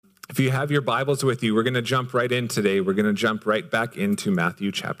If you have your Bibles with you, we're going to jump right in today. We're going to jump right back into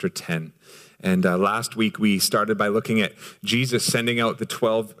Matthew chapter 10. And last week we started by looking at Jesus sending out the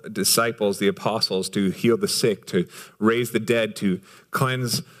 12 disciples, the apostles, to heal the sick, to raise the dead, to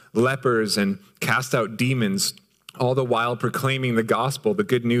cleanse lepers and cast out demons, all the while proclaiming the gospel, the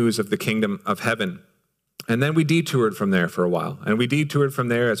good news of the kingdom of heaven. And then we detoured from there for a while. And we detoured from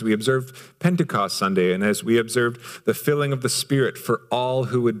there as we observed Pentecost Sunday and as we observed the filling of the Spirit for all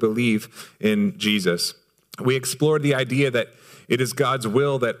who would believe in Jesus. We explored the idea that it is God's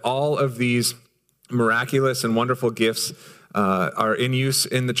will that all of these miraculous and wonderful gifts are in use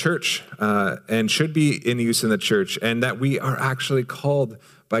in the church and should be in use in the church, and that we are actually called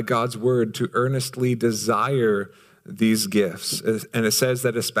by God's word to earnestly desire these gifts. And it says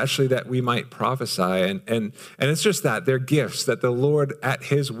that especially that we might prophesy. And it's just that they're gifts that the Lord at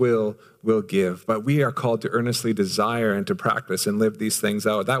his will give. But we are called to earnestly desire and to practice and live these things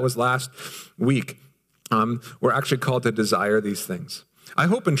out. That was last week. We're actually called to desire these things. I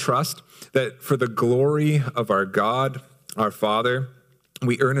hope and trust that for the glory of our God, our Father,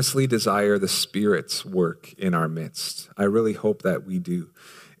 we earnestly desire the Spirit's work in our midst. I really hope that we do.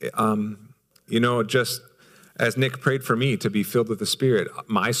 Just as Nick prayed for me to be filled with the Spirit,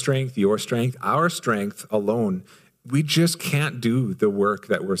 my strength, your strength, our strength alone, we just can't do the work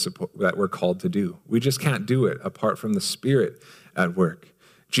that we're called to do. We just can't do it apart from the Spirit at work.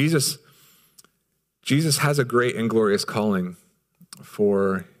 Jesus has a great and glorious calling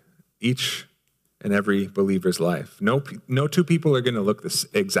for each and every believer's life. No two people are going to look the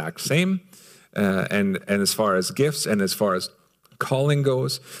exact same, and as far as gifts and as far as calling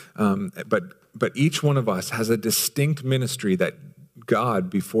goes, but each one of us has a distinct ministry that God,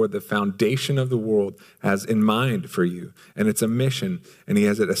 before the foundation of the world, has in mind for you. And it's a mission, and he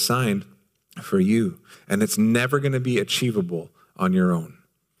has it assigned for you. And it's never going to be achievable on your own.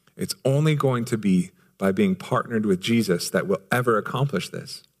 It's only going to be by being partnered with Jesus that will ever accomplish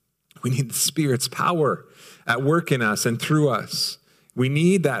this. We need the Spirit's power at work in us and through us. We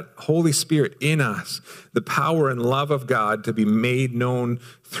need that Holy Spirit in us, the power and love of God to be made known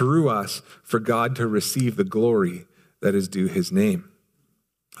through us for God to receive the glory that is due his name.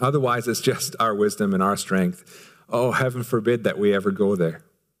 Otherwise, it's just our wisdom and our strength. Oh, heaven forbid that we ever go there.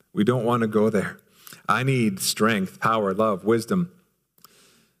 We don't want to go there. I need strength, power, love, wisdom,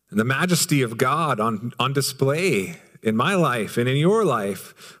 and the majesty of God on display in my life and in your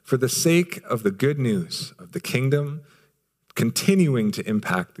life for the sake of the good news of the kingdom continuing to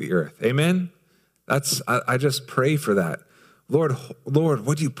impact the earth. Amen? I just pray for that. Lord,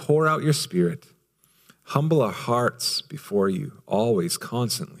 would you pour out your Spirit? Humble our hearts before you, always,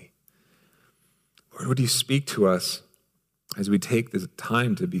 constantly. Lord, would you speak to us as we take the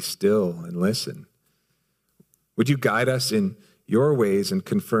time to be still and listen? Would you guide us in your ways and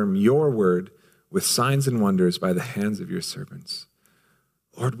confirm your word with signs and wonders by the hands of your servants?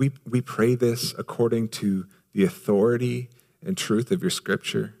 Lord, we pray this according to the authority and truth of your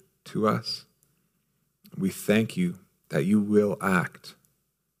scripture to us. We thank you that you will act.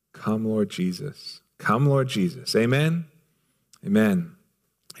 Come, Lord Jesus. Come, Lord Jesus. Amen. Amen.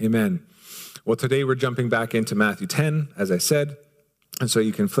 Amen. Well, today we're jumping back into Matthew 10, as I said. And so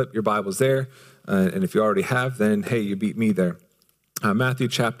you can flip your Bibles there. And if you already have, then hey, you beat me there. Matthew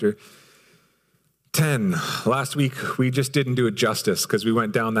chapter 10. Last week, we just didn't do it justice because we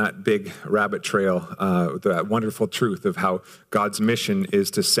went down that big rabbit trail, that wonderful truth of how God's mission is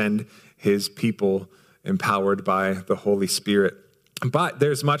to send his people empowered by the Holy Spirit. But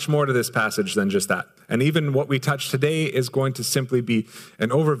there's much more to this passage than just that. And even what we touch today is going to simply be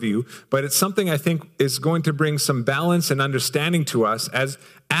an overview, but it's something I think is going to bring some balance and understanding to us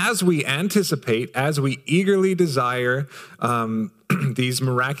as we anticipate, as we eagerly desire these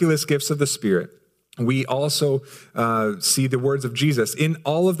miraculous gifts of the Spirit. We also see the words of Jesus. In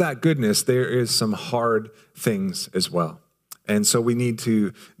all of that goodness, there is some hard things as well. And so we need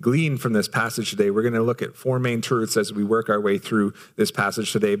to glean from this passage today. We're going to look at four main truths as we work our way through this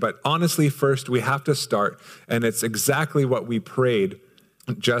passage today. But honestly, first, we have to start, and it's exactly what we prayed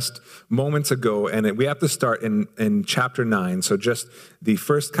just moments ago. And we have to start in chapter 9. So just the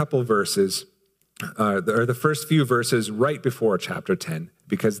first couple verses, or the first few verses right before chapter 10,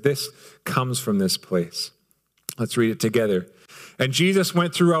 because this comes from this place. Let's read it together. And Jesus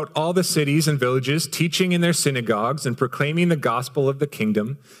went throughout all the cities and villages, teaching in their synagogues and proclaiming the gospel of the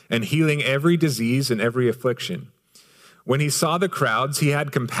kingdom and healing every disease and every affliction. When he saw the crowds, he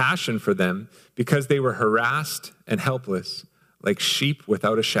had compassion for them because they were harassed and helpless, like sheep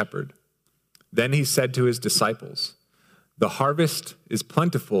without a shepherd. Then he said to his disciples, "The harvest is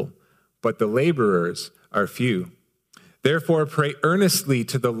plentiful, but the laborers are few. Therefore, pray earnestly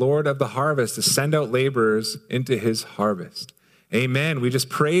to the Lord of the harvest to send out laborers into his harvest. Amen. We just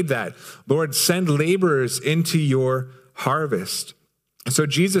prayed that. Lord, send laborers into your harvest. So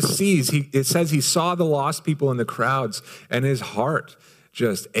Jesus sees, it says he saw the lost people in the crowds, and his heart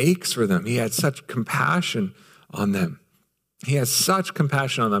just aches for them. He had such compassion on them. He has such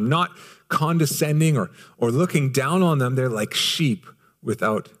compassion on them, not condescending or looking down on them. They're like sheep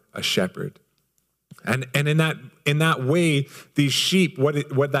without a shepherd. And in that way, these sheep,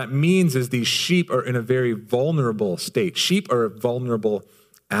 what that means is these sheep are in a very vulnerable state. Sheep are vulnerable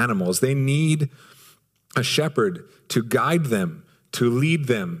animals. They need a shepherd to guide them, to lead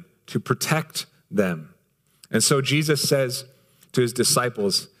them, to protect them. And so Jesus says to his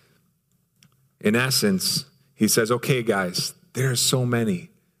disciples, in essence, he says, okay, guys, there are so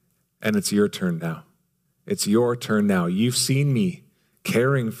many, and it's your turn now. It's your turn now. You've seen me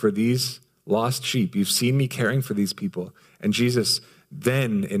caring for these lost sheep. You've seen me caring for these people. And Jesus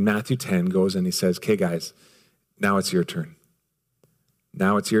then in Matthew 10 goes and he says, okay, guys, now it's your turn.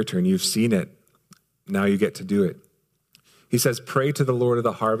 Now it's your turn. You've seen it. Now you get to do it. He says, pray to the Lord of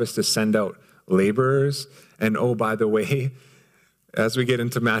the harvest to send out laborers. And oh, by the way, as we get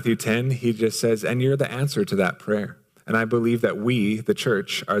into Matthew 10, he just says, and you're the answer to that prayer. And I believe that we, the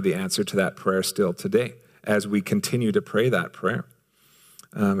church, are the answer to that prayer still today as we continue to pray that prayer.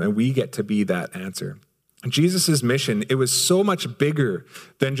 And we get to be that answer. Jesus' mission, it was so much bigger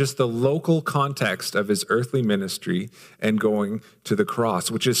than just the local context of his earthly ministry and going to the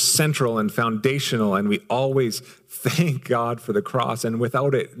cross, which is central and foundational, and we always thank God for the cross, and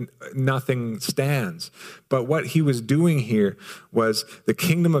without it, nothing stands. But what he was doing here was the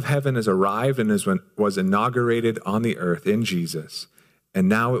kingdom of heaven has arrived and was inaugurated on the earth in Jesus, and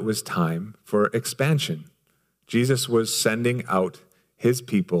now it was time for expansion. Jesus was sending out his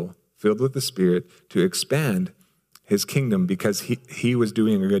people filled with the Spirit to expand his kingdom because he was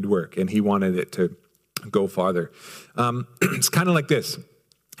doing a good work and he wanted it to go farther. It's kind of like this.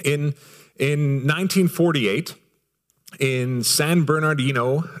 In 1948, in San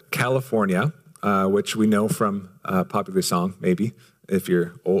Bernardino, California, which we know from a popular song, maybe, if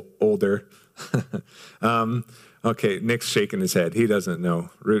you're older. Okay, Nick's shaking his head. He doesn't know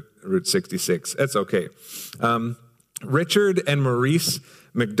Route 66. That's okay. Richard and Maurice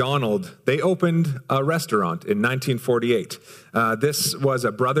McDonald, they opened a restaurant in 1948. This was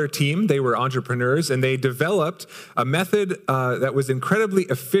a brother team. They were entrepreneurs, and they developed a method that was incredibly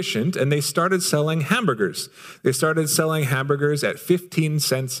efficient, and they started selling hamburgers. They started selling hamburgers at 15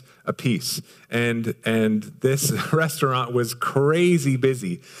 cents a piece, and this restaurant was crazy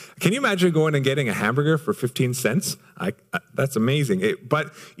busy. Can you imagine going and getting a hamburger for 15 cents? That's amazing.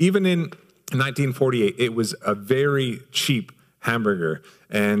 But even in 1948, it was a very cheap hamburger,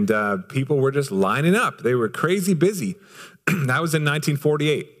 and people were just lining up. They were crazy busy. That was in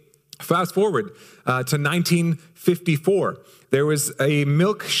 1948. Fast forward to 1954. There was a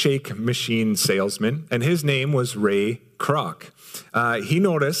milkshake machine salesman, and his name was Ray Kroc. He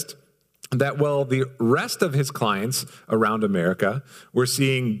noticed that while the rest of his clients around America were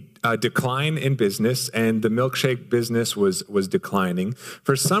seeing a decline in business and the milkshake business was declining,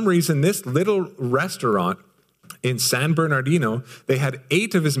 for some reason, this little restaurant in San Bernardino, they had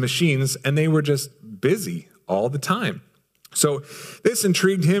 8 of his machines and they were just busy all the time. So this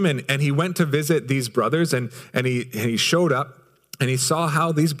intrigued him, and he went to visit these brothers, and he showed up and he saw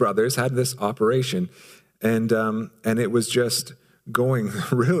how these brothers had this operation, and it was just going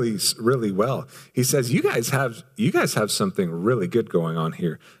really, really well. He says, you guys have something really good going on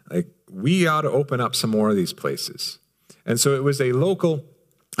here. Like, we ought to open up some more of these places. And so it was a local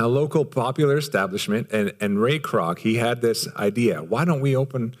popular establishment, and Ray Kroc, he had this idea, why don't we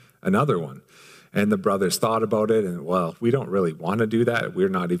open another one? And the brothers thought about it, and, well, we don't really want to do that. We're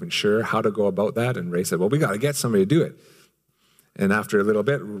not even sure how to go about that. And Ray said, well, we got to get somebody to do it. And after a little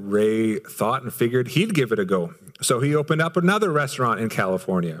bit, Ray thought and figured he'd give it a go. So he opened up another restaurant in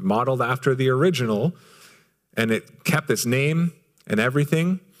California, modeled after the original, and it kept its name and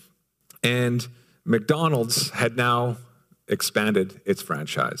everything. And McDonald's had now expanded its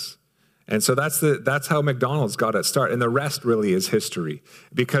franchise. And so that's how McDonald's got its start. And the rest really is history.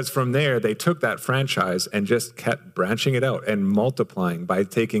 Because from there, they took that franchise and just kept branching it out and multiplying by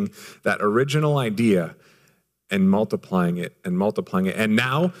taking that original idea and multiplying it. And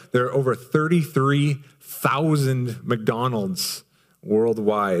now there are over 33,000 McDonald's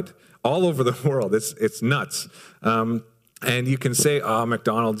worldwide, all over the world. It's nuts. And you can say, oh,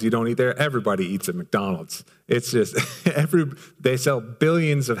 McDonald's, you don't eat there. Everybody eats at McDonald's. It's just, they sell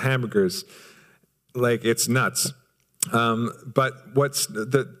billions of hamburgers. Like, it's nuts. But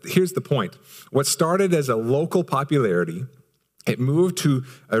here's the point. What started as a local popularity, it moved to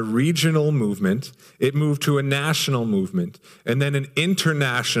a regional movement, it moved to a national movement, and then an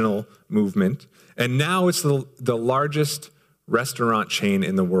international movement, and now it's the largest restaurant chain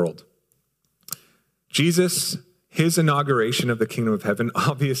in the world. Jesus, his inauguration of the kingdom of heaven,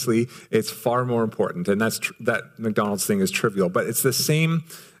 obviously, it's far more important, and that McDonald's thing is trivial, but it's the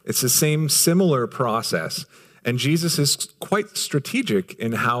same similar process. And Jesus is quite strategic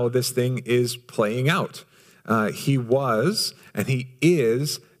in how this thing is playing out. He was and he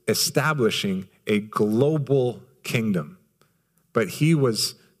is establishing a global kingdom. But he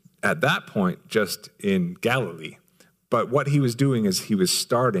was, at that point, just in Galilee. But what he was doing is he was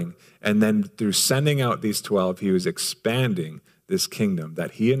starting, and then through sending out these 12, he was expanding this kingdom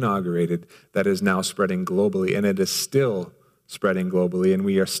that he inaugurated that is now spreading globally, and it is still spreading globally, and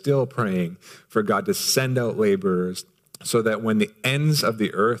we are still praying for God to send out laborers so that when the ends of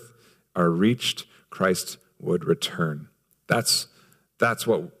the earth are reached, Christ would return. That's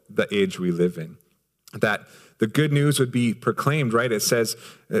what the age we live in. That the good news would be proclaimed, right? It says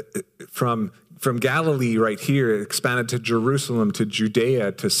from Galilee right here, it expanded to Jerusalem, to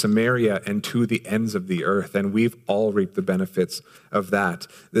Judea, to Samaria, and to the ends of the earth. And we've all reaped the benefits of that.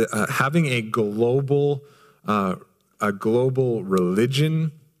 Having a global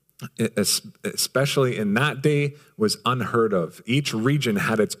religion, especially in that day, was unheard of. Each region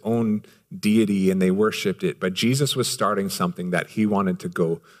had its own deity and they worshiped it. But Jesus was starting something that he wanted to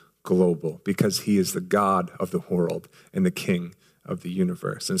go global because he is the God of the world and the King of the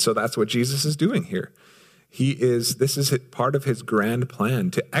universe. And so that's what Jesus is doing here. This is part of his grand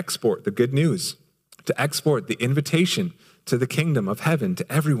plan to export the good news, to export the invitation to the kingdom of heaven to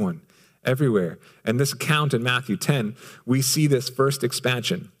everyone, everywhere. And this account in Matthew 10, we see this first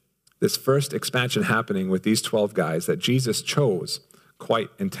expansion happening with these 12 guys that Jesus chose quite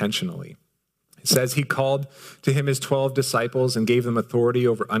intentionally. It says he called to him his 12 disciples and gave them authority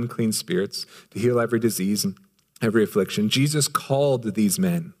over unclean spirits to heal every disease and every affliction. Jesus called these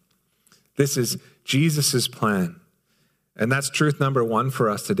men. This is Jesus's plan. And that's truth number one for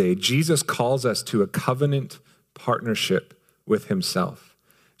us today. Jesus calls us to a covenant partnership with himself.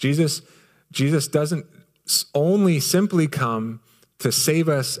 Jesus doesn't only simply come to save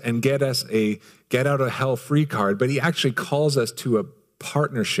us and get us a get out of hell free card, but he actually calls us to a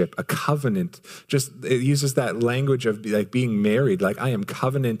partnership, a covenant. It uses that language of like being married, like I am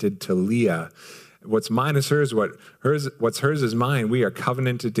covenanted to Leah. What's mine is hers, what's hers is mine. We are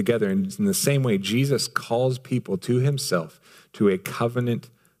covenanted together. And in the same way, Jesus calls people to himself, to a covenant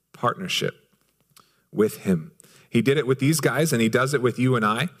partnership with him. He did it with these guys, and he does it with you and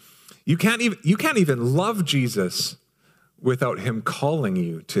I. You can't even love Jesus without him calling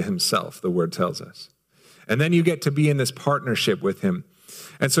you to himself, the word tells us. And then you get to be in this partnership with him.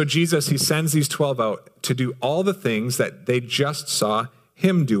 And so Jesus, he sends these 12 out to do all the things that they just saw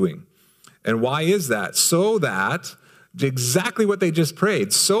him doing. And why is that? So that, exactly what they just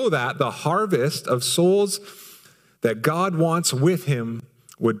prayed, so that the harvest of souls that God wants with him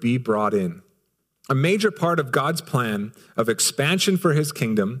would be brought in. A major part of God's plan of expansion for his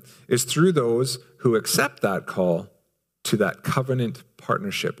kingdom is through those who accept that call to that covenant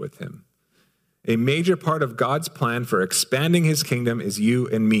partnership with him. A major part of God's plan for expanding his kingdom is you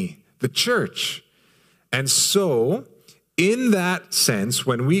and me, the church. And so, in that sense,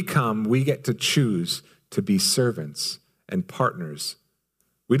 when we come, we get to choose to be servants and partners.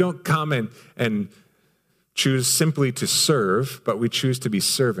 We don't come and choose simply to serve, but we choose to be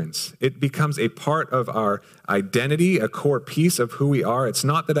servants. It becomes a part of our identity, a core piece of who we are. It's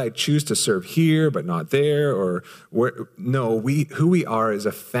not that I choose to serve here, but not there, or where. No, who we are is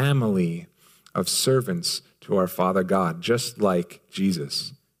a family of servants to our Father God, just like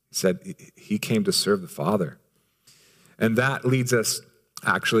Jesus. He said he came to serve the Father. And that leads us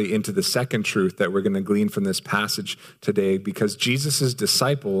actually into the second truth that we're going to glean from this passage today, because Jesus'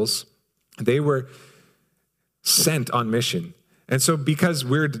 disciples, they were sent on mission. And so because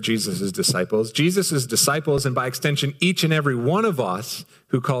we're Jesus' disciples, and by extension, each and every one of us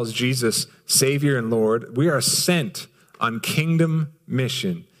who calls Jesus Savior and Lord, we are sent on kingdom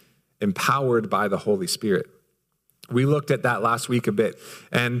mission, empowered by the Holy Spirit. We looked at that last week a bit.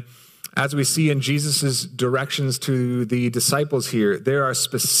 And as we see in Jesus' directions to the disciples here, there are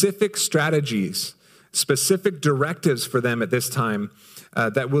specific strategies, specific directives for them at this time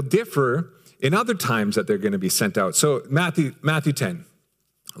that will differ in other times that they're going to be sent out. So Matthew 10,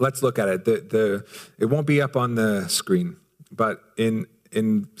 let's look at it. It won't be up on the screen, but in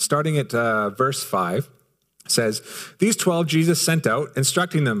starting at verse 5, says, these 12 Jesus sent out,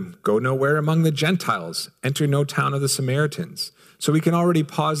 instructing them, go nowhere among the Gentiles, enter no town of the Samaritans. So we can already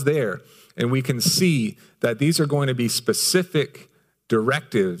pause there, and we can see that these are going to be specific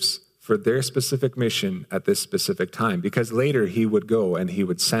directives for their specific mission at this specific time, because later he would go and he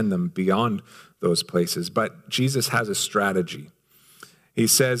would send them beyond those places. But Jesus has a strategy. He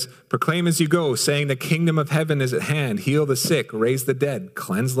says, proclaim as you go, saying the kingdom of heaven is at hand. Heal the sick, raise the dead,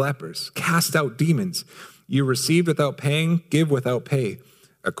 cleanse lepers, cast out demons. You receive without paying, give without pay.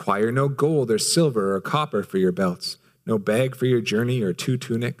 Acquire no gold or silver or copper for your belts, no bag for your journey or 2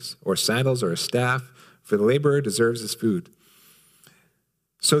 tunics or sandals or a staff, for the laborer deserves his food.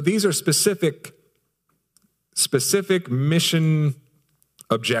 So these are specific mission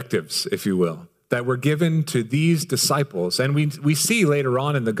objectives, if you will, that were given to these disciples. And we see later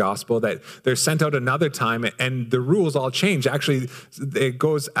on in the gospel that they're sent out another time and the rules all change. Actually, it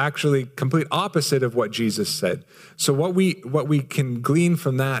goes actually complete opposite of what Jesus said. So what we can glean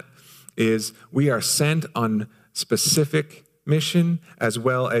from that is we are sent on specific mission as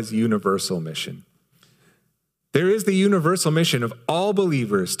well as universal mission. There is the universal mission of all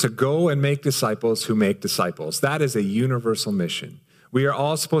believers to go and make disciples who make disciples. That is a universal mission. We are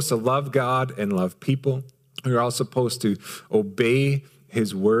all supposed to love God and love people. We are all supposed to obey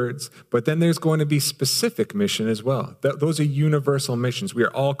his words. But then there's going to be specific mission as well. Those are universal missions. We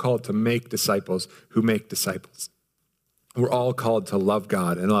are all called to make disciples who make disciples. We're all called to love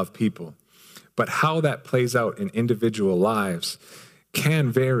God and love people. But how that plays out in individual lives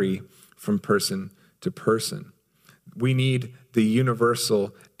can vary from person to person. We need the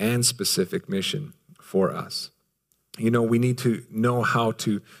universal and specific mission for us. We need to know how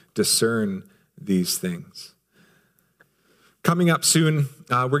to discern these things. Coming up soon,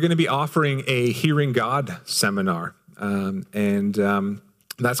 we're going to be offering a Hearing God seminar. And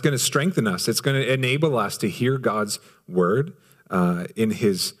that's going to strengthen us. It's going to enable us to hear God's word in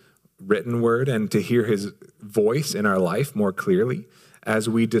his written word and to hear his voice in our life more clearly as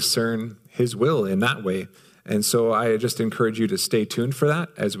we discern his will in that way. And so I just encourage you to stay tuned for that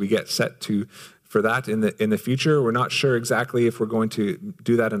as we get set for that in the future. We're not sure exactly if we're going to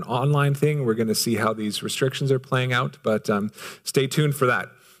do that an online thing. We're going to see how these restrictions are playing out, but stay tuned for that.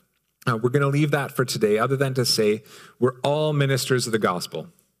 We're going to leave that for today, other than to say we're all ministers of the gospel,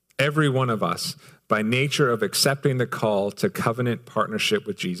 every one of us, by nature of accepting the call to covenant partnership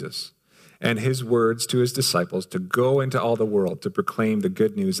with Jesus and his words to his disciples to go into all the world to proclaim the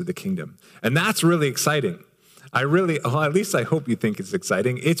good news of the kingdom. And that's really exciting. At least I hope you think it's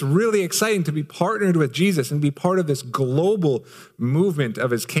exciting. It's really exciting to be partnered with Jesus and be part of this global movement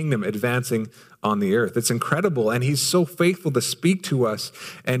of his kingdom advancing on the earth. It's incredible. And he's so faithful to speak to us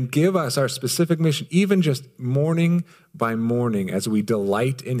and give us our specific mission, even just morning by morning as we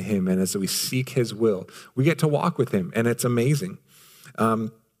delight in him and as we seek his will. We get to walk with him, and it's amazing.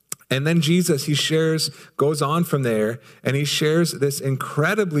 And then Jesus, goes on from there, and he shares this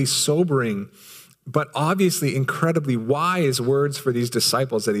incredibly sobering but obviously incredibly wise words for these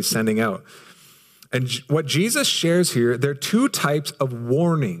disciples that he's sending out. And what Jesus shares here, there are 2 types of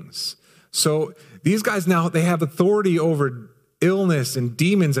warnings. So these guys now, they have authority over illness and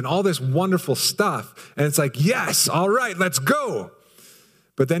demons and all this wonderful stuff. And it's like, yes, all right, let's go.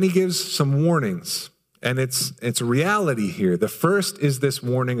 But then he gives some warnings, and it's reality here. The first is this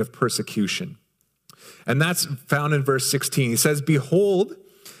warning of persecution. And that's found in verse 16. He says, behold,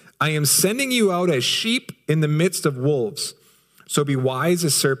 I am sending you out as sheep in the midst of wolves. So be wise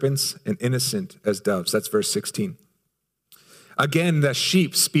as serpents and innocent as doves. That's verse 16. Again, the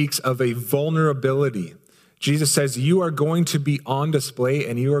sheep speaks of a vulnerability. Jesus says you are going to be on display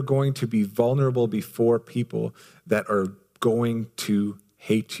and you are going to be vulnerable before people that are going to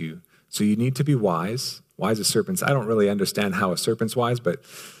hate you. So you need to be wise as serpents. I don't really understand how a serpent's wise, but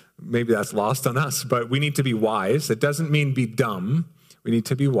maybe that's lost on us. But we need to be wise. It doesn't mean be dumb. We need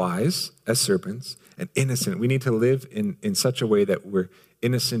to be wise as serpents and innocent. We need to live in such a way that we're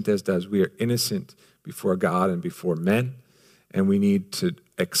innocent as doves. We are innocent before God and before men, and we need to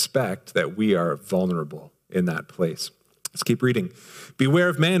expect that we are vulnerable in that place. Let's keep reading. Beware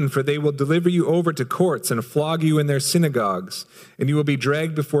of men, for they will deliver you over to courts and flog you in their synagogues, and you will be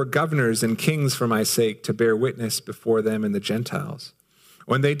dragged before governors and kings for my sake to bear witness before them and the Gentiles.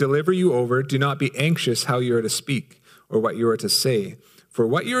 When they deliver you over, do not be anxious how you are to speak or what you are to say, for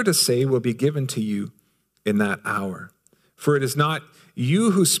what you are to say will be given to you in that hour. For it is not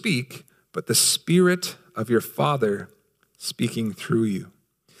you who speak, but the Spirit of your Father speaking through you.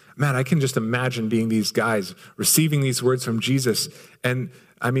 Man, I can just imagine being these guys, receiving these words from Jesus. And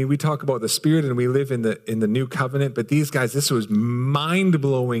I mean, we talk about the Spirit and we live in the new covenant, but these guys, this was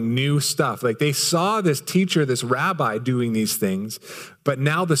mind-blowing new stuff. Like they saw this teacher, this rabbi doing these things, but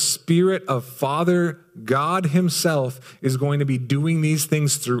now the Spirit of Father God himself is going to be doing these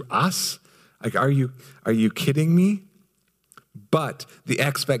things through us. Like, are you kidding me? But the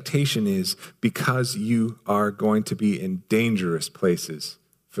expectation is because you are going to be in dangerous places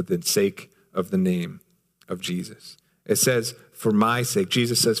for the sake of the name of Jesus. It says, for my sake.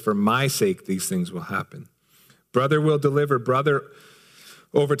 Jesus says, for my sake, these things will happen. Brother will deliver brother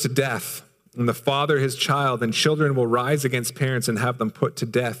over to death, and the father his child, and children will rise against parents and have them put to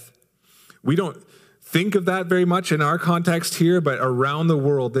death. We don't think of that very much in our context here, but around the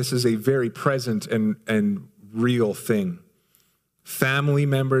world, this is a very present and real thing. Family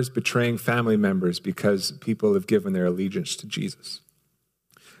members betraying family members because people have given their allegiance to Jesus.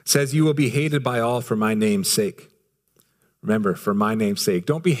 It says, you will be hated by all for my name's sake. Remember, for my name's sake.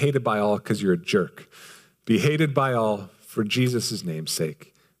 Don't be hated by all because you're a jerk. Be hated by all for Jesus' name's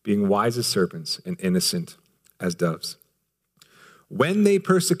sake, being wise as serpents and innocent as doves. When they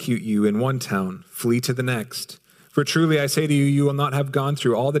persecute you in one town, flee to the next. For truly I say to you, you will not have gone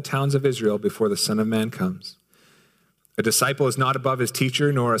through all the towns of Israel before the Son of Man comes. A disciple is not above his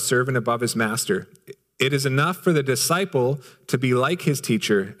teacher, nor a servant above his master. It is enough for the disciple to be like his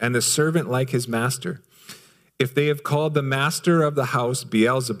teacher, and the servant like his master. If they have called the master of the house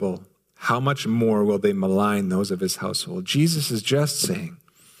Beelzebul, how much more will they malign those of his household? Jesus is just saying,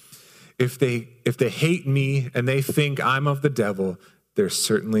 if they hate me and they think I'm of the devil, they're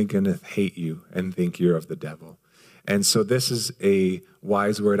certainly going to hate you and think you're of the devil. And so this is a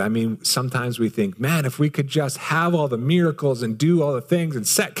wise word. I mean, sometimes we think, man, if we could just have all the miracles and do all the things and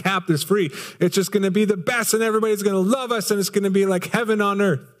set captives free, it's just going to be the best and everybody's going to love us and it's going to be like heaven on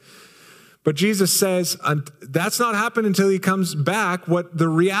earth. But Jesus says that's not happening until he comes back. What the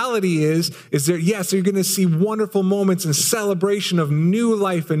reality is that, yes, you're going to see wonderful moments and celebration of new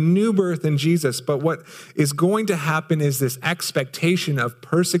life and new birth in Jesus. But what is going to happen is this expectation of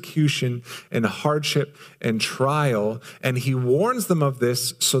persecution and hardship and trial. And he warns them of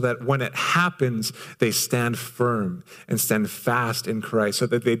this so that when it happens, they stand firm and stand fast in Christ so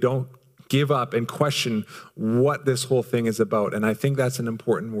that they don't give up and question what this whole thing is about. And I think that's an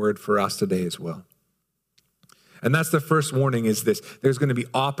important word for us today as well. And that's the first warning is this. There's going to be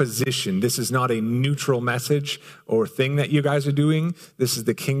opposition. This is not a neutral message or thing that you guys are doing. This is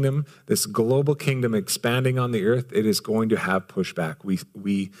the kingdom, this global kingdom expanding on the earth. It is going to have pushback.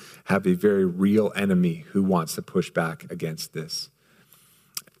 We have a very real enemy who wants to push back against this.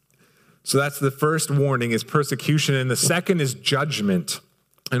 So that's the first warning is persecution. And the second is judgment.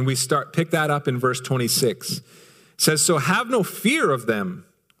 And we pick that up in verse 26. It says, so have no fear of them.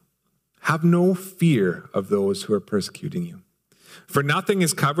 Have no fear of those who are persecuting you. For nothing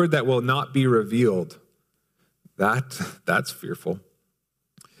is covered that will not be revealed. That's fearful.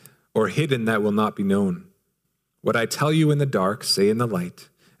 Or hidden that will not be known. What I tell you in the dark, say in the light.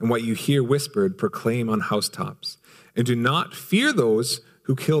 And what you hear whispered, proclaim on housetops. And do not fear those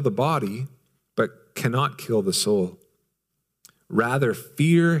who kill the body, but cannot kill the soul. Rather,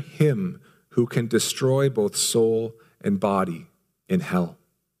 fear him who can destroy both soul and body in hell.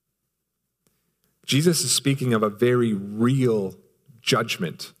 Jesus is speaking of a very real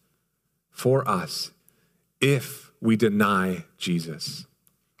judgment for us if we deny Jesus.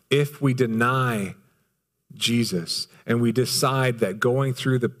 If we deny Jesus and we decide that going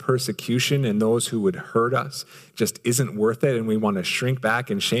through the persecution and those who would hurt us just isn't worth it and we want to shrink back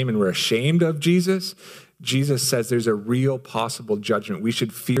in shame and we're ashamed of Jesus, Jesus says there's a real possible judgment. We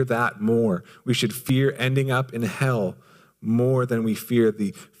should fear that more. We should fear ending up in hell more than we fear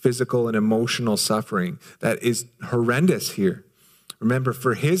the physical and emotional suffering that is horrendous here. Remember,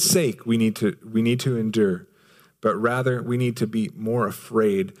 for his sake, we need to endure, but rather we need to be more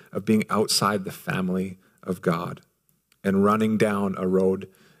afraid of being outside the family of God and running down a road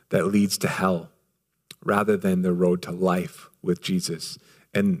that leads to hell rather than the road to life with Jesus.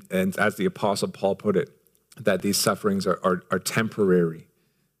 And as the Apostle Paul put it, that these sufferings are temporary.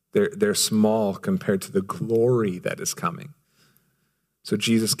 They're small compared to the glory that is coming. So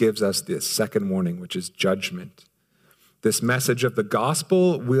Jesus gives us this second warning, which is judgment. This message of the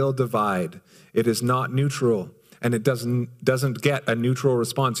gospel will divide. It is not neutral, and it doesn't get a neutral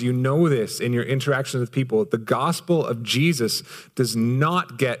response. You know this in your interactions with people. The gospel of Jesus does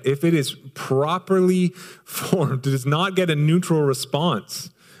not get, if it is properly formed, does not get a neutral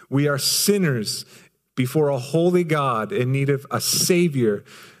response. We are sinners before a holy God in need of a Savior.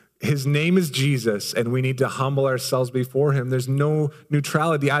 His name is Jesus, and we need to humble ourselves before him. There's no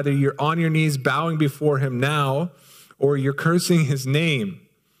neutrality. Either you're on your knees bowing before him now, or you're cursing his name.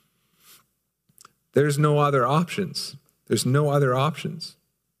 There's no other options. There's no other options.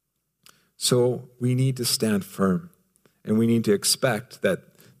 So we need to stand firm, and we need to expect that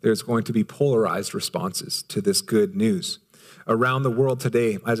there's going to be polarized responses to this good news. Around the world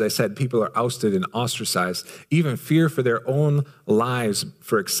today, as I said, people are ousted and ostracized, even fear for their own lives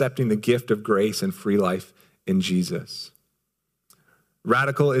for accepting the gift of grace and free life in Jesus.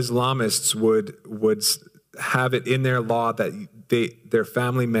 Radical Islamists would have it in their law that their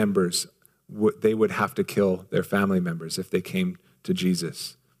family members, they would have to kill their family members if they came to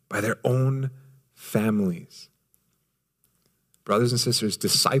Jesus, by their own families. Brothers and sisters,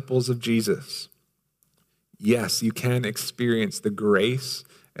 disciples of Jesus, yes, you can experience the grace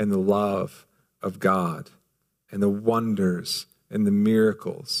and the love of God and the wonders and the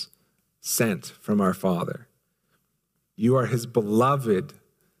miracles sent from our Father. You are his beloved,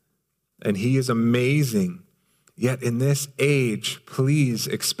 and he is amazing. Yet in this age, please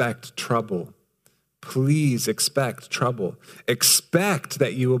expect trouble. Please expect trouble. Expect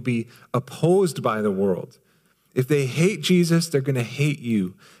that you will be opposed by the world. If they hate Jesus, they're going to hate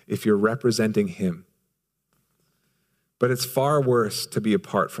you if you're representing him. But it's far worse to be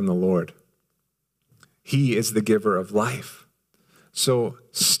apart from the Lord. He is the giver of life. So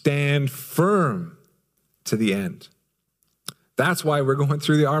stand firm to the end. That's why we're going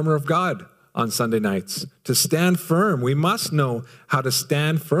through the armor of God on Sunday nights. To stand firm, we must know how to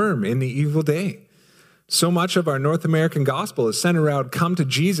stand firm in the evil day. So much of our North American gospel is centered around come to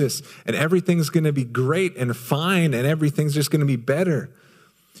Jesus and everything's going to be great and fine and everything's just going to be better.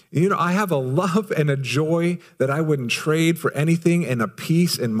 You know, I have a love and a joy that I wouldn't trade for anything, and a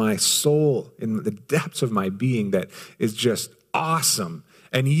peace in my soul, in the depths of my being, that is just awesome.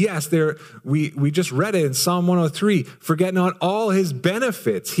 And yes, we just read it in Psalm 103, forget not all his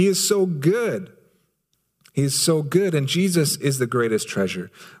benefits. He is so good. He is so good, and Jesus is the greatest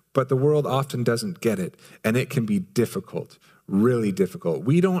treasure. But the world often doesn't get it, and it can be difficult, really difficult.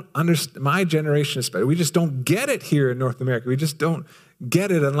 We don't understand, my generation especially, we just don't get it here in North America. We just don't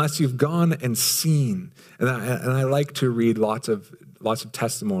get it unless you've gone and seen. And I like to read lots of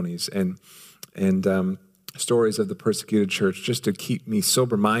testimonies and stories of the persecuted church just to keep me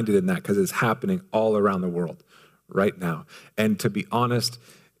sober-minded in that, because it's happening all around the world right now. And to be honest,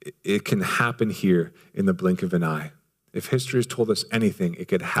 it can happen here in the blink of an eye. If history has told us anything, it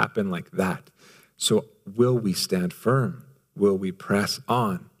could happen like that. So will we stand firm? Will we press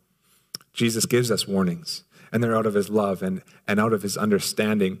on? Jesus gives us warnings, and they're out of his love and out of his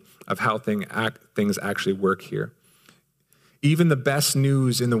understanding of how things actually work here. Even the best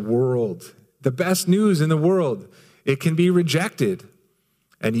news in the world, it can be rejected,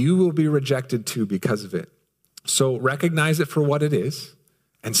 and you will be rejected too because of it. So recognize it for what it is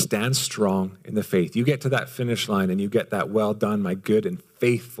and stand strong in the faith. You get to that finish line and you get that well done, my good and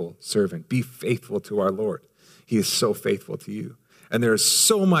faithful servant. Be faithful to our Lord. He is so faithful to you. And there is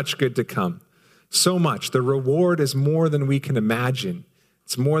so much good to come. So much. The reward is more than we can imagine.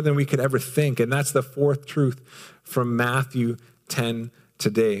 It's more than we could ever think. And that's the fourth truth from Matthew 10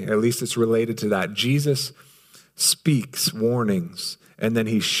 today. At least it's related to that. Jesus speaks warnings, and then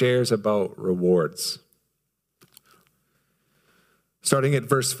he shares about rewards. Starting at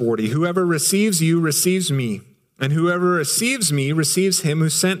verse 40, whoever receives you receives me, and whoever receives me receives him who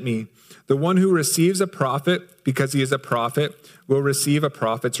sent me. The one who receives a prophet, because he is a prophet, will receive a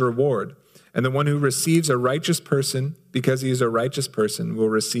prophet's reward. And the one who receives a righteous person, because he is a righteous person, will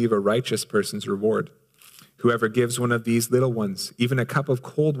receive a righteous person's reward. Whoever gives one of these little ones even a cup of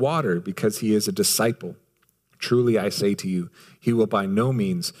cold water because he is a disciple, truly I say to you, he will by no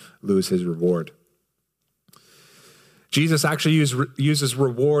means lose his reward. Jesus actually uses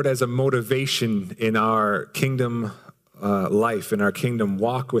reward as a motivation in our kingdom life, in our kingdom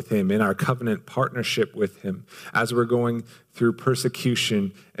walk with him, in our covenant partnership with him, as we're going through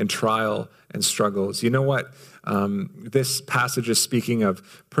persecution and trial and struggles. You know what? This passage is speaking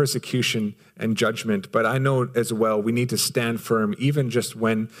of persecution and judgment, but I know as well we need to stand firm even just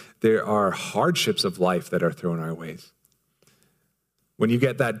when there are hardships of life that are thrown our ways. When you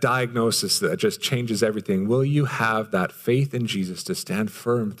get that diagnosis that just changes everything, will you have that faith in Jesus to stand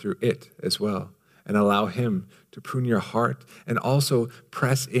firm through it as well and allow him to prune your heart and also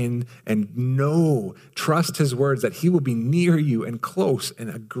press in and trust his words that he will be near you and close and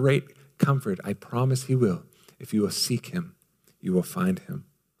a great comfort. I promise he will. If you will seek him, you will find him.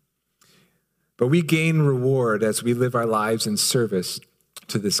 But we gain reward as we live our lives in service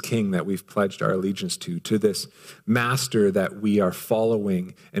to this king that we've pledged our allegiance to this master that we are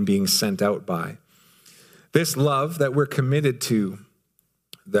following and being sent out by. This love that we're committed to,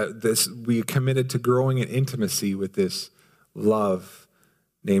 we are committed to growing in intimacy with this love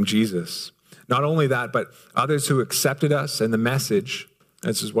named Jesus. Not only that, but others who accepted us and the message.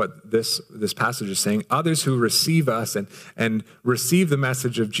 This is what this passage is saying. Others who receive us and receive the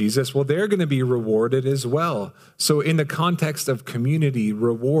message of Jesus, well, they're going to be rewarded as well. So in the context of community,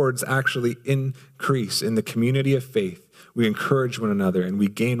 rewards actually increase. In the community of faith, we encourage one another and we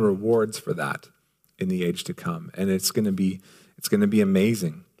gain rewards for that in the age to come. And it's going to be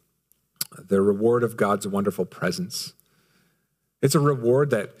amazing. The reward of God's wonderful presence. It's a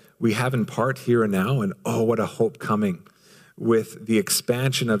reward that we have in part here and now, and oh, what a hope coming with the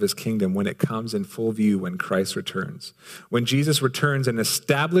expansion of his kingdom when it comes in full view when Christ returns. When Jesus returns and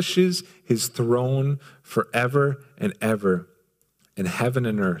establishes his throne forever and ever, and heaven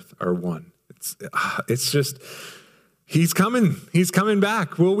and earth are one. It's just, he's coming. He's coming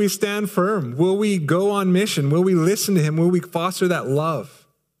back. Will we stand firm? Will we go on mission? Will we listen to him? Will we foster that love?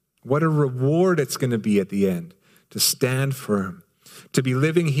 What a reward it's going to be at the end to stand firm, to be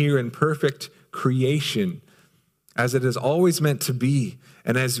living here in perfect creation as it is always meant to be,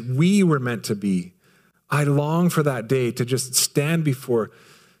 and as we were meant to be. I long for that day to just stand before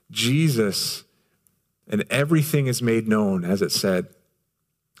Jesus and everything is made known, as it said.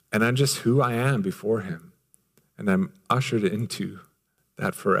 And I'm just who I am before him. And I'm ushered into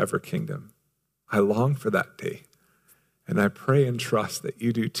that forever kingdom. I long for that day. And I pray and trust that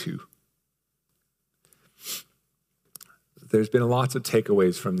you do too. There's been lots of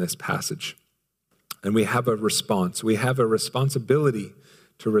takeaways from this passage. And we have a response. We have a responsibility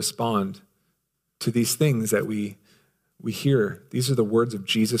to respond to these things that we hear. These are the words of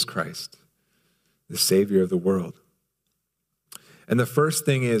Jesus Christ, the Savior of the world. And the first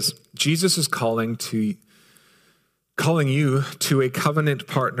thing is, Jesus is calling you to a covenant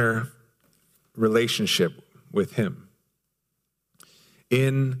partner relationship with him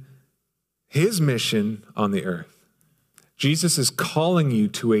in his mission on the earth. Jesus is calling you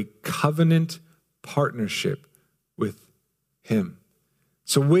to a covenant partnership with him.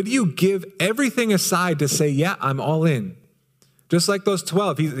 So would you give everything aside to say, yeah, I'm all in? Just like those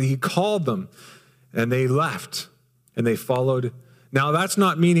 12, he called them and they left and they followed. Now that's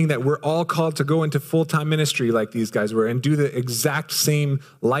not meaning that we're all called to go into full-time ministry like these guys were and do the exact same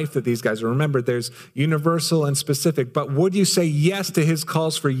life that these guys were. Remember, there's universal and specific, but would you say yes to his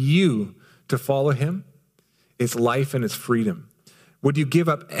calls for you to follow him? It's life and it's freedom. Would you give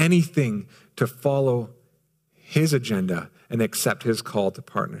up anything to follow his agenda and accept his call to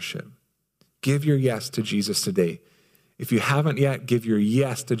partnership? Give your yes to Jesus today. If you haven't yet, give your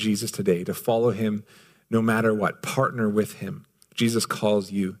yes to Jesus today, to follow him no matter what. Partner with him. Jesus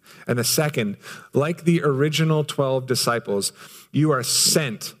calls you. And the second, like the original 12 disciples, you are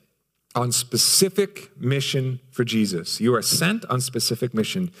sent on specific mission for Jesus. You are sent on specific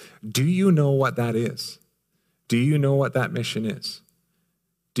mission. Do you know what that is? Do you know what that mission is?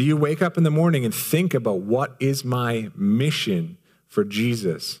 Do you wake up in the morning and think about what is my mission for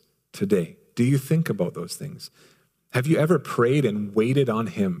Jesus today? Do you think about those things? Have you ever prayed and waited on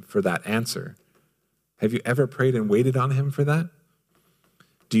him for that answer? Have you ever prayed and waited on him for that?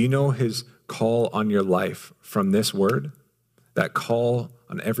 Do you know his call on your life from this word? That call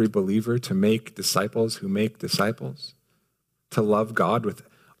on every believer to make disciples who make disciples? To love God with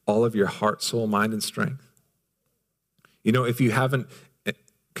all of your heart, soul, mind, and strength? You know, if you haven't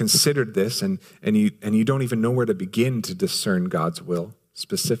considered this and you don't even know where to begin to discern God's will,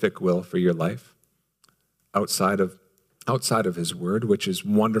 specific will for your life, outside of his word, which is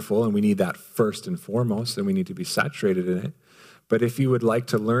wonderful, and we need that first and foremost, and we need to be saturated in it. But if you would like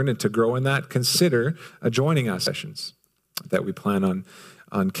to learn and to grow in that, consider joining us sessions that we plan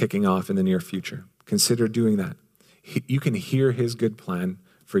on kicking off in the near future. Consider doing that. You can hear his good plan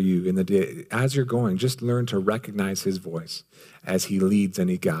for you in the day. As you're going, just learn to recognize his voice as he leads and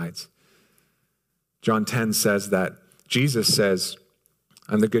he guides. John 10 says that Jesus says,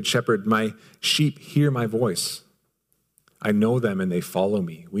 I'm the good shepherd. My sheep hear my voice. I know them and they follow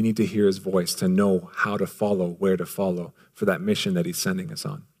me. We need to hear his voice to know how to follow, where to follow for that mission that he's sending us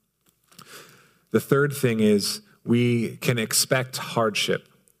on. The third thing is we can expect hardship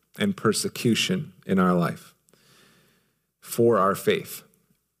and persecution in our life for our faith,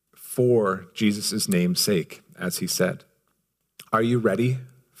 for Jesus' name's sake, as he said. Are you ready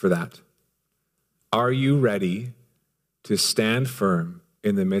for that? Are you ready to stand firm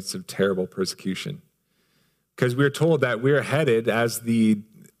in the midst of terrible persecution? Because we're told that we're headed as this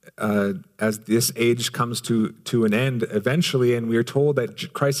age comes to an end eventually, and we're told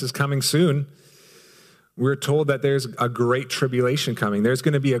that Christ is coming soon. We're told that there's a great tribulation coming. There's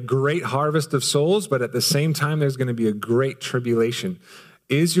going to be a great harvest of souls, but at the same time, there's going to be a great tribulation.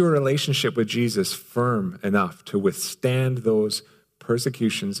 Is your relationship with Jesus firm enough to withstand those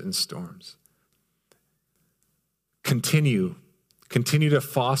persecutions and storms? Continue to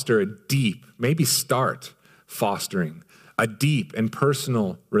foster a deep, maybe start fostering a deep and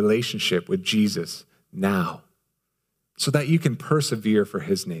personal relationship with Jesus now, so that you can persevere for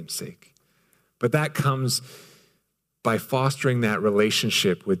his name's sake. But that comes by fostering that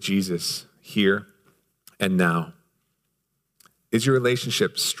relationship with Jesus here and now. Is your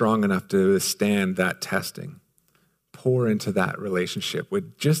relationship strong enough to withstand that testing? Pour into that relationship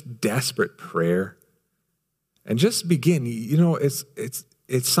with just desperate prayer. And just begin.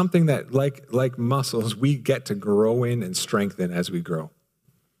 It's something that, like muscles, we get to grow in and strengthen as we grow.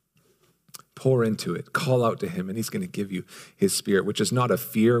 Pour into it. Call out to him, and he's going to give you his Spirit, which is not a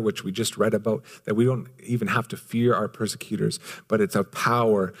fear, which we just read about, that we don't even have to fear our persecutors, but it's a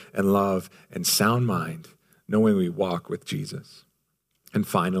power and love and sound mind, knowing we walk with Jesus. And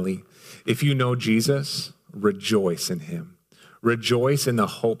finally, if you know Jesus, rejoice in him. Rejoice in the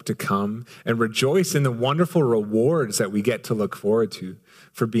hope to come, and rejoice in the wonderful rewards that we get to look forward to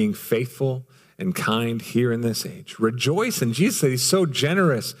for being faithful and kind here in this age. Rejoice in Jesus, that he's so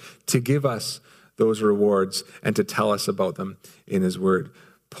generous to give us those rewards and to tell us about them in his word.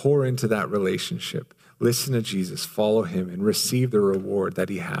 Pour into that relationship. Listen to Jesus, follow him, and receive the reward that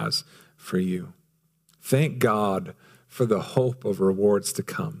he has for you. Thank God for the hope of rewards to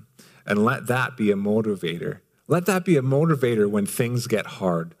come, and let that be a motivator. Let that be a motivator when things get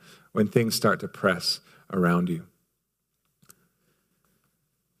hard, when things start to press around you.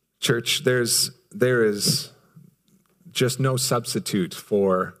 Church, there is just no substitute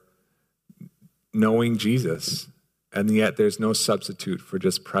for knowing Jesus, and yet there's no substitute for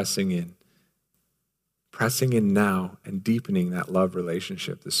just pressing in now and deepening that love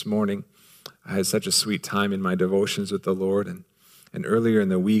relationship. This morning, I had such a sweet time in my devotions with the Lord, and earlier in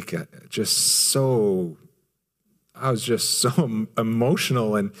the week, I was just so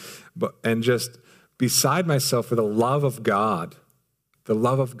emotional and just beside myself for the love of God. The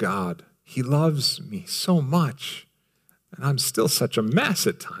love of God. He loves me so much. And I'm still such a mess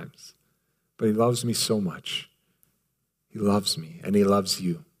at times. But he loves me so much. He loves me, and he loves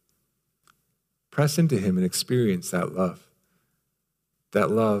you. Press into him and experience that love. That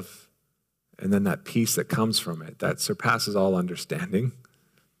love, and then that peace that comes from it, that surpasses all understanding.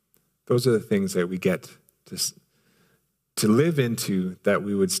 Those are the things that we get to live into, that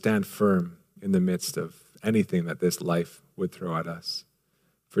we would stand firm in the midst of anything that this life would throw at us.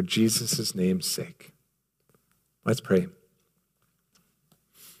 For Jesus' name's sake. Let's pray.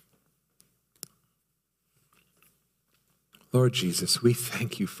 Lord Jesus, we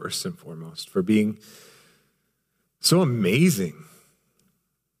thank you first and foremost for being so amazing,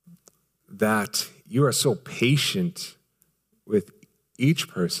 that you are so patient with each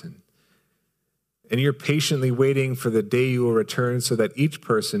person. And you're patiently waiting for the day you will return, so that each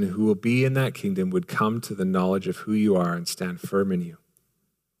person who will be in that kingdom would come to the knowledge of who you are and stand firm in you.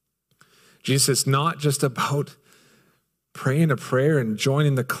 Jesus, it's not just about praying a prayer and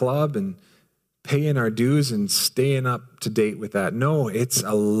joining the club and paying our dues and staying up to date with that. No, it's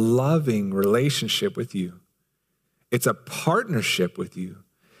a loving relationship with you. It's a partnership with you.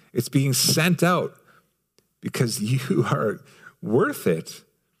 It's being sent out because you are worth it.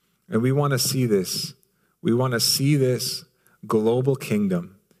 And we want to see this. We want to see this global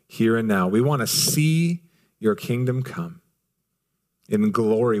kingdom here and now. We want to see your kingdom come in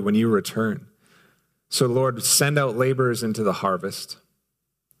glory when you return. So, Lord, send out laborers into the harvest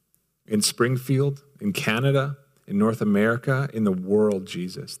in Springfield, in Canada, in North America, in the world,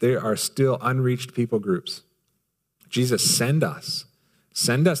 Jesus. There are still unreached people groups. Jesus, send us.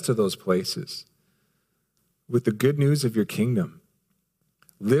 Send us to those places with the good news of your kingdom,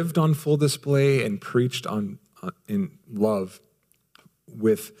 lived on full display and preached in love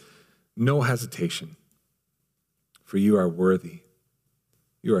with no hesitation. For you are worthy.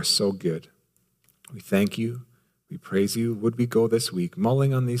 You are so good. We thank you. We praise you. Would we go this week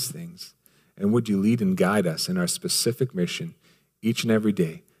mulling on these things? And would you lead and guide us in our specific mission each and every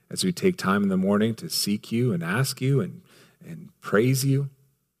day as we take time in the morning to seek you and ask you and praise you?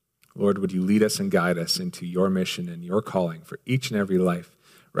 Lord, would you lead us and guide us into your mission and your calling for each and every life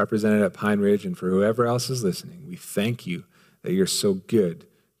represented at Pine Ridge, and for whoever else is listening. We thank you that you're so good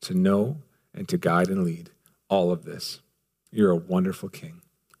to know and to guide and lead all of this. You're a wonderful King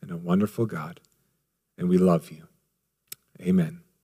and a wonderful God, and we love you. Amen.